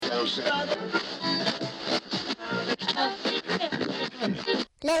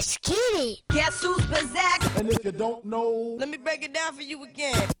Let's get it. Guess who's possessed? And if you don't know, Let me break it down for you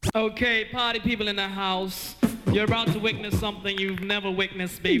again. Okay, party people in the house, you're about to witness something you've never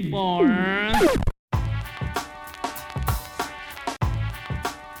witnessed before.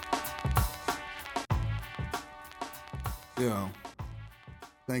 yeah.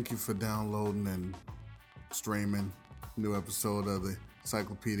 Thank you for downloading and streaming new episode of the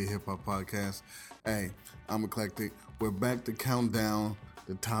Encyclopedia Hip Hop Podcast. Hey, I'm Eclectic. We're back to count down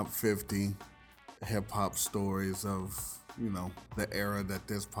the top 50 hip hop stories of, the era that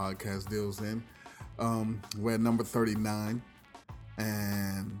this podcast deals in. We're at number 39,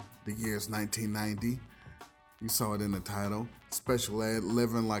 and the year is 1990. You saw it in the title. Special Ed,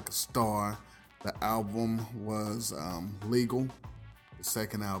 Livin Like a Star. The album was Legal, the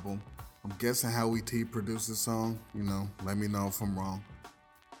second album. I'm guessing Howie T produced the song. Let me know if I'm wrong.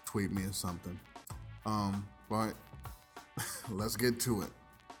 Tweet me or something. But let's get to it.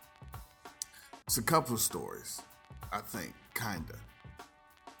 It's a couple of stories, I think, kinda.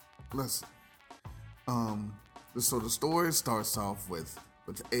 Listen. So the story starts off with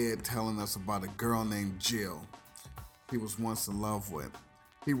Ed telling us about a girl named Jill he was once in love with.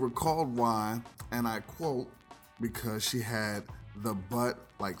 He recalled why, and I quote, because she had the butt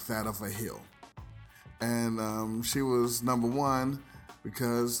like that of a hill. And she was number one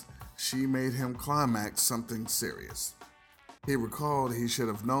because she made him climax something serious. He recalled he should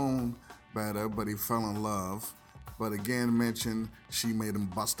have known better, but he fell in love. But again mentioned she made him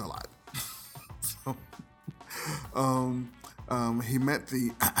bust a lot. He met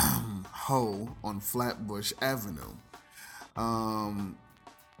the hoe on Flatbush Avenue.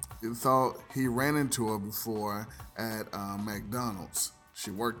 He thought he ran into her before at McDonald's. She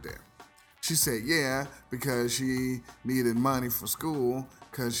worked there. She said yeah, because she needed money for school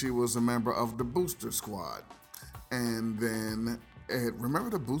because she was a member of the Booster Squad. And then Ed, remember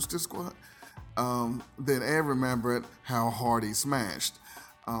the Booster Squad? Then Ed remembered how hard he smashed.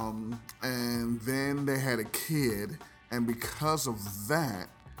 And then they had a kid, and because of that,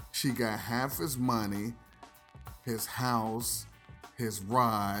 she got half his money, his house, his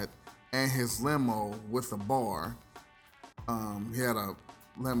ride, and his limo with a bar. He had a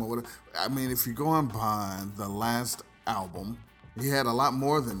limo with if you're going by the last album, he had a lot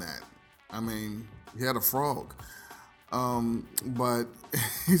more than that. He had a frog. But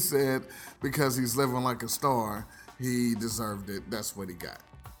he said because he's living like a star, he deserved it. That's what he got.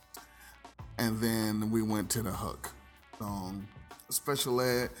 And then we went to the hook. Special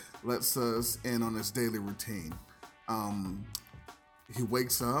Ed lets us in on his daily routine. He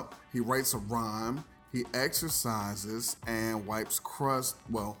wakes up, he writes a rhyme, he exercises and wipes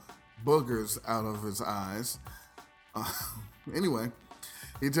boogers out of his eyes. Anyway,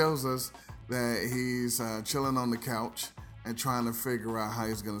 he tells us that he's chilling on the couch and trying to figure out how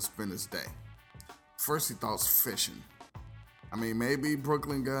he's going to spend his day. First, he thought fishing. Maybe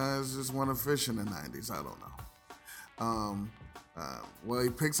Brooklyn guys just want to fish in the 90s. I don't know. He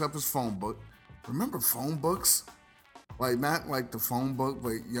picks up his phone book. Remember phone books? Not like the phone book,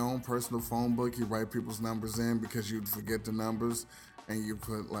 but your own personal phone book. You write people's numbers in because you'd forget the numbers, and you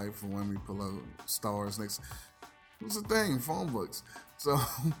put, for when we pull out stars next. It was a thing, phone books. So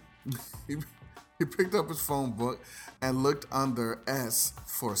he picked up his phone book and looked under S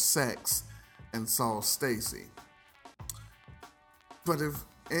for sex and saw Stacy. But if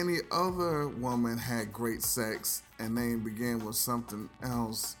any other woman had great sex and name began with something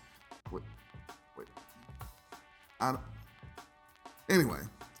else, anyway,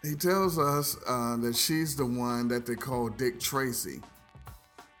 he tells us that she's the one that they call Dick Tracy.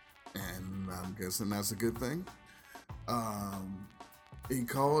 And I'm guessing that's a good thing. He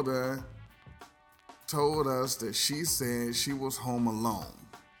called her, told us that she said she was home alone,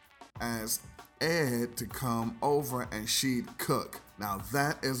 asked Ed to come over and she'd cook. Now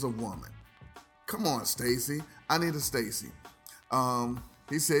that is a woman. Come on, Stacy. I need a Stacy.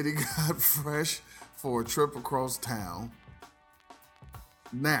 He said he got fresh for a trip across town.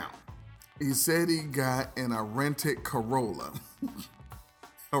 Now, he said he got in a rented Corolla.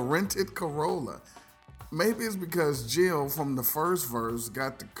 A rented Corolla. Maybe it's because Jill from the first verse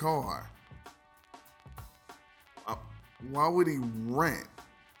got the car. Why would he rent?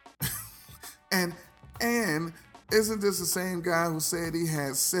 And isn't this the same guy who said he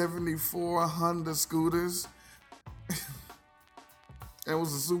had 74 Honda scooters? And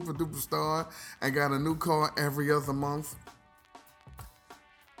was a super duper star and got a new car every other month?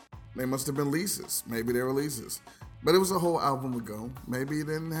 They must have been leases. Maybe they were leases. But it was a whole album ago. Maybe he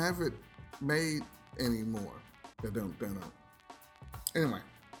didn't have it made anymore. Anyway,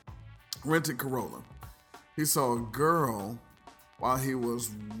 rented Corolla. He saw a girl while he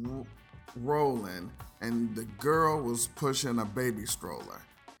was rolling, and the girl was pushing a baby stroller.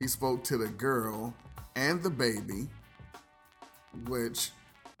 He spoke to the girl and the baby, which,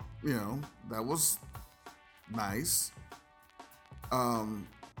 that was nice.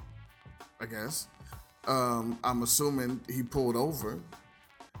 I guess. I'm assuming he pulled over.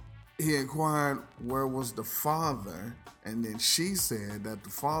 He inquired where was the father, and then she said that the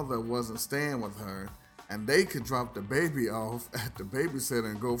father wasn't staying with her, and they could drop the baby off at the babysitter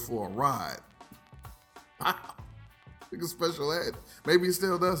and go for a ride. Wow. Like a special ed. Maybe he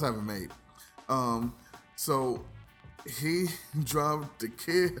still does have a maid. So he dropped the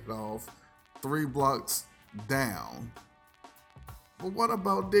kid off 3 blocks down. But what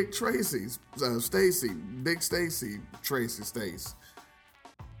about Dick Tracy's? Dick Stacy, Tracy Stace.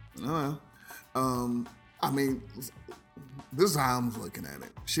 This is how I'm looking at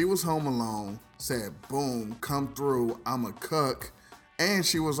it. She was home alone, said, boom, come through, I'm a cuck, and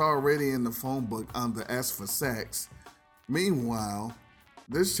she was already in the phone book under S for sex. Meanwhile,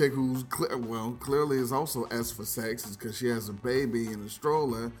 this chick who's clearly is also S for sex is because she has a baby in a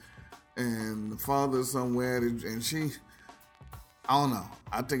stroller, and the father's somewhere, and she... I don't know.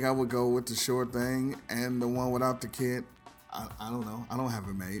 I think I would go with the short thing and the one without the kid. I don't know. I don't have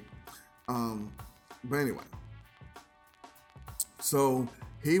a mate. But anyway. So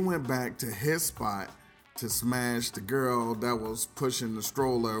he went back to his spot to smash the girl that was pushing the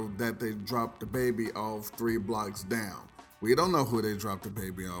stroller that they dropped the baby off 3 blocks down. We don't know who they dropped the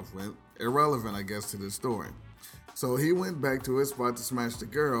baby off with. Irrelevant, I guess, to this story. So he went back to his spot to smash the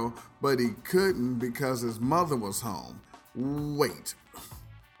girl, but he couldn't because his mother was home. Wait.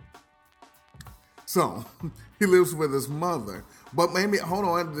 So, he lives with his mother. But maybe, hold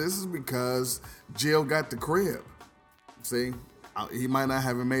on, this is because Jill got the crib. See? He might not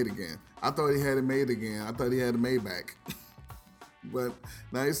have a maid again. I thought he had a maid again. I thought he had a maid back. But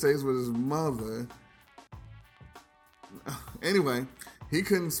now he stays with his mother. Anyway, he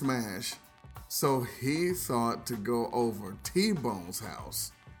couldn't smash. So he thought to go over T-Bone's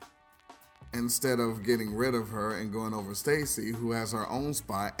house instead of getting rid of her and going over Stacy, who has her own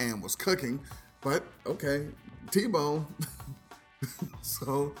spot and was cooking. But, okay, T-Bone.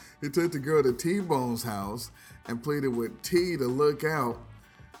 So he took the girl to T-Bone's house and pleaded with T to look out.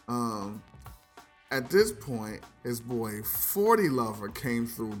 At this point, his boy 40 Lover came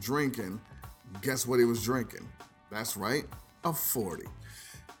through drinking. Guess what he was drinking? That's right, a 40.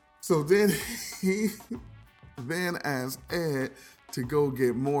 So then he asked Ed to go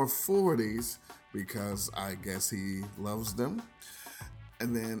get more 40s because I guess he loves them.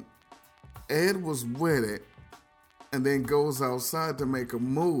 And then Ed was with it and then goes outside to make a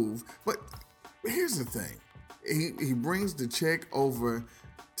move. But here's the thing. He brings the chick over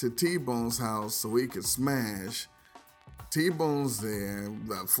to T-Bone's house so he could smash. T-Bone's there,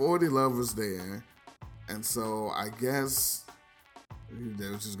 the 40 Lover's there. And so I guess they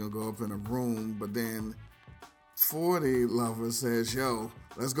was just going to go up in a room. But then 40 Lover says, yo,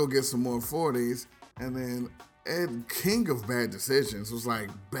 let's go get some more 40s. And then Ed, king of bad decisions, was like,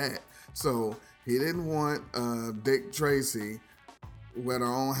 bet. So he didn't want Dick Tracy with her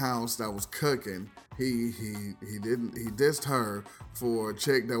own house that was cooking. He dissed her for a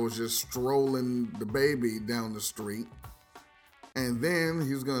chick that was just strolling the baby down the street. And then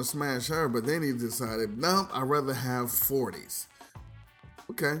he was going to smash her, but then he decided, no, I'd rather have 40s.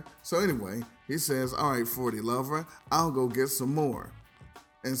 Okay, so anyway, he says, all right, 40 Lover, I'll go get some more.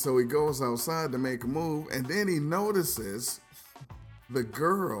 And so he goes outside to make a move, and then he notices the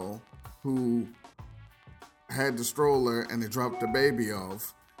girl who had the stroller and they dropped the baby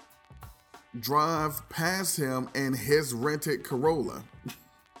off drive past him in his rented Corolla.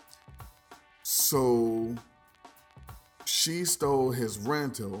 So she stole his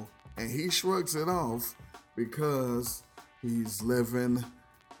rental, and he shrugs it off because he's living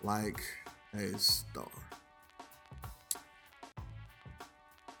like a star.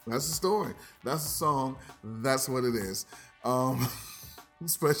 That's the story. That's the song. That's what it is.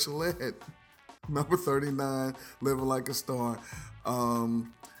 Special Ed, number 39, living like a star.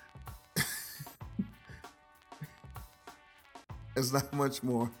 There's not much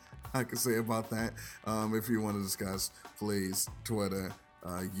more I can say about that. If you want to discuss, please, Twitter,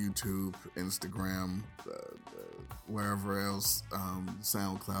 YouTube, Instagram, wherever else,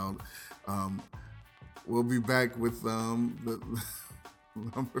 SoundCloud. We'll be back with the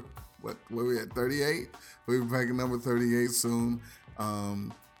number, where we at, 38? We'll be back at number 38 soon.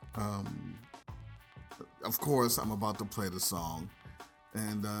 Of course, I'm about to play the song.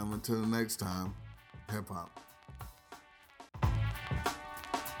 And until the next time, hip hop.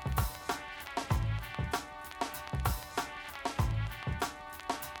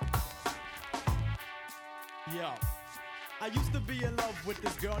 I used to be in love with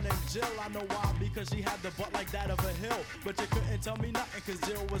this girl named Jill. I know why, because she had the butt like that of a hill. But you couldn't tell me nothing, cause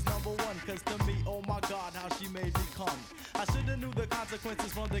Jill was number one. Cause to me, oh my God, how she made me come. I shoulda knew the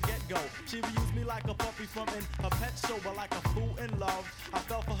consequences from the get-go. She used me like a puppy from in her pet show, but like a fool in love. I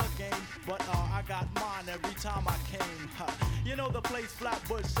fell for her game, but I got mine every time I came. You know the place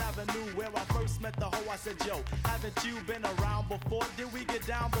Flatbush Avenue where I first met the hoe. I said, yo, haven't you been around before? Did we get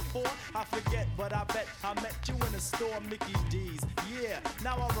down before? I forget, but I bet I met you in the store, Mickey D's. Yeah,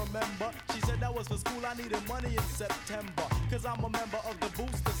 now I remember. She said that was for school, I needed money in September. Cause I'm a member of the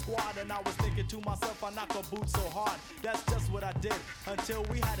Booster Squad. And I was thinking to myself, I knock her boots so hard. That's just what I did until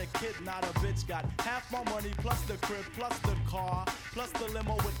we had a kid. Now the bitch got half my money plus the crib, plus the car, plus the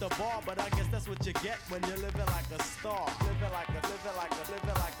limo with the bar. But I guess that's what you get when you're living like a star. Living like a star. Living like a star.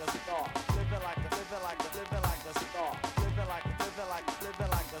 Living like a star. Living like a star. Living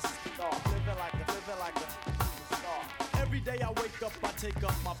like a star. Every day I wake up, I take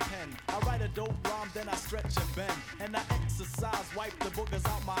up my pen. I write a dope rhyme, then I stretch and bend. And I exercise, wipe the boogers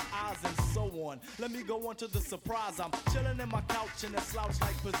out my eyes and so on. Let me go on to the surprise. I'm chilling in my couch in a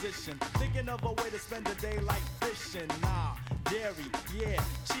slouch-like position, thinking of a way to spend the day like fishing. Nah, dairy, yeah,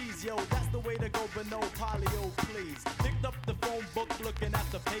 cheese, yo, that's the way to go, but no polio, please. Picked up the phone book, looking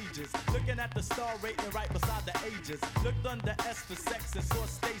at the pages, looking at the star rating right beside the ages. Looked under S for sex and saw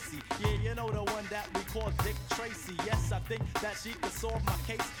Stacy. Yeah, you know the one that we call Dick Tracy. Yes, I think that she could solve my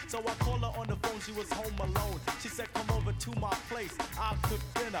case. So I called her on the phone, she was home alone. She said, come over to my place, I'll cook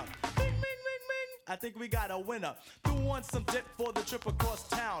dinner. Bing, bing, bing, bing. I think we got a winner. Threw on some dip for the trip across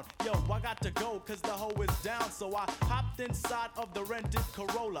town. Yo, I got to go, cause the hoe is down. So I hopped inside of the rented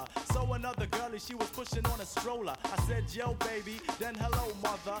Corolla. So another girlie, she was pushing on a stroller. I said, yo, baby, then hello,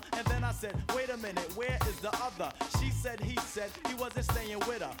 mother. And then I said, wait a minute, where is the other? She said, he wasn't staying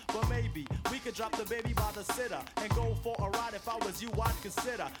with her. But maybe we could drop the baby by the sitter and go for a ride. If I was you, I'd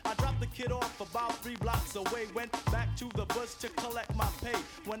consider. I dropped the kid off about 3 blocks away. Went back to the bush to collect my pay.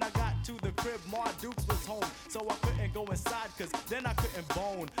 When I got to the crib, Ma Dukes was home. So I couldn't go inside, cause then I couldn't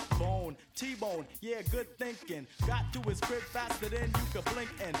bone. T-Bone, yeah, good thinking. Got to his crib faster than you could blink.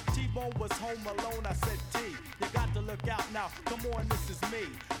 And T-Bone was home alone. I said, T, you got to look out now. Come on, this is me.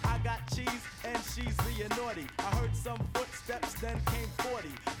 I got cheese and she's being naughty. I heard some footsteps, then came 40.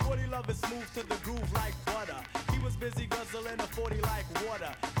 40 lovers smooth to the groove like butter. He was busy guzzling a 40 like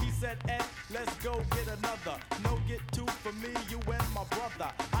water. He said, Ed, let's go get another. No, get 2 for me, you and my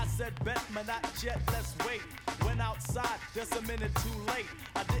brother. I said, bet, man, not yet, let's wait. Went outside, just a minute too late.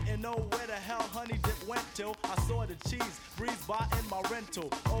 I didn't know where the hell Honey Dip went till I saw the cheese breeze by in my rental.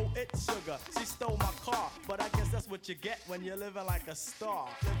 Oh, it's Sugar, she stole my car. But I guess that's what you get when you're living like a star.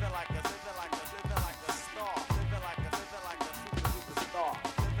 Living like a